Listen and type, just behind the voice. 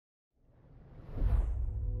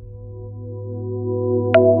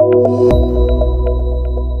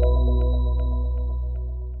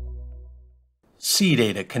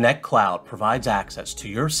CData Connect Cloud provides access to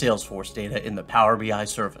your Salesforce data in the Power BI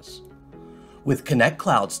service. With Connect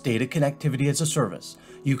Cloud's data connectivity as a service,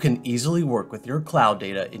 you can easily work with your cloud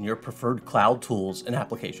data in your preferred cloud tools and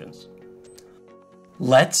applications.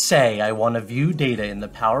 Let's say I want to view data in the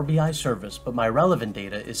Power BI service, but my relevant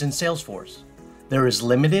data is in Salesforce. There is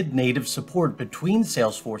limited native support between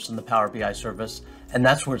Salesforce and the Power BI service, and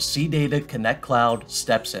that's where CData Connect Cloud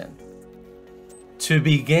steps in. To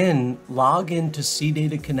begin, log into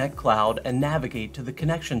CData Connect Cloud and navigate to the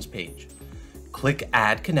Connections page. Click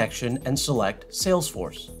Add Connection and select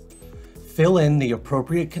Salesforce. Fill in the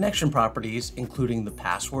appropriate connection properties, including the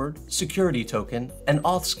password, security token, and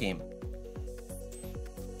auth scheme.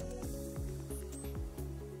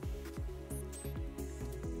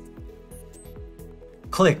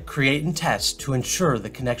 Click Create and Test to ensure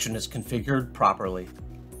the connection is configured properly.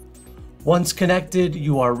 Once connected,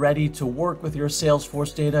 you are ready to work with your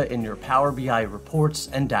Salesforce data in your Power BI reports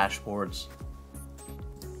and dashboards.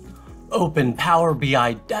 Open Power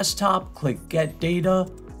BI Desktop, click Get Data,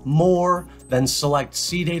 More, then select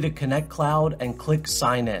CData Connect Cloud and click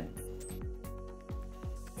Sign In.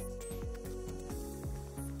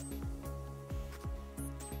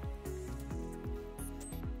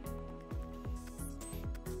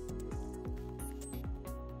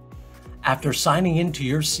 After signing into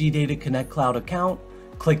your CData Connect Cloud account,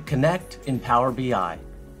 click Connect in Power BI.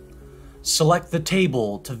 Select the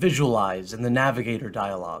table to visualize in the Navigator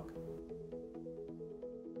dialog.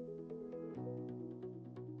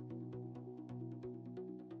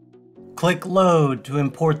 Click Load to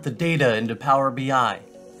import the data into Power BI.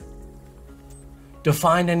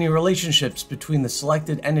 Define any relationships between the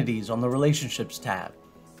selected entities on the Relationships tab.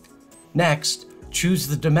 Next, choose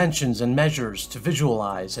the dimensions and measures to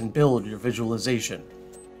visualize and build your visualization.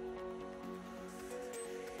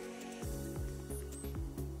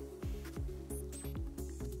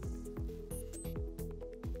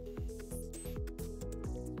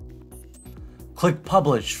 Click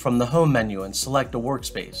Publish from the Home menu and select a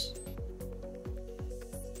workspace.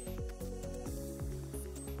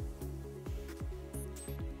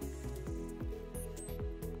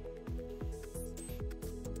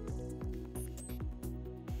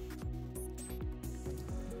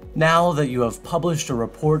 Now that you have published a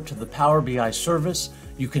report to the Power BI service,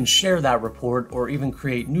 you can share that report or even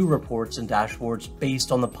create new reports and dashboards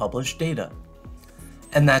based on the published data.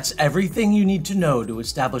 And that's everything you need to know to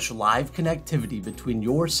establish live connectivity between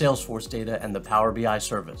your Salesforce data and the Power BI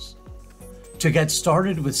service. To get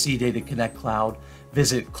started with CData Connect Cloud,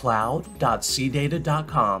 visit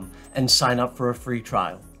cloud.cdata.com and sign up for a free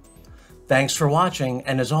trial. Thanks for watching,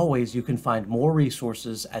 and as always, you can find more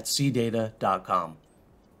resources at cdata.com.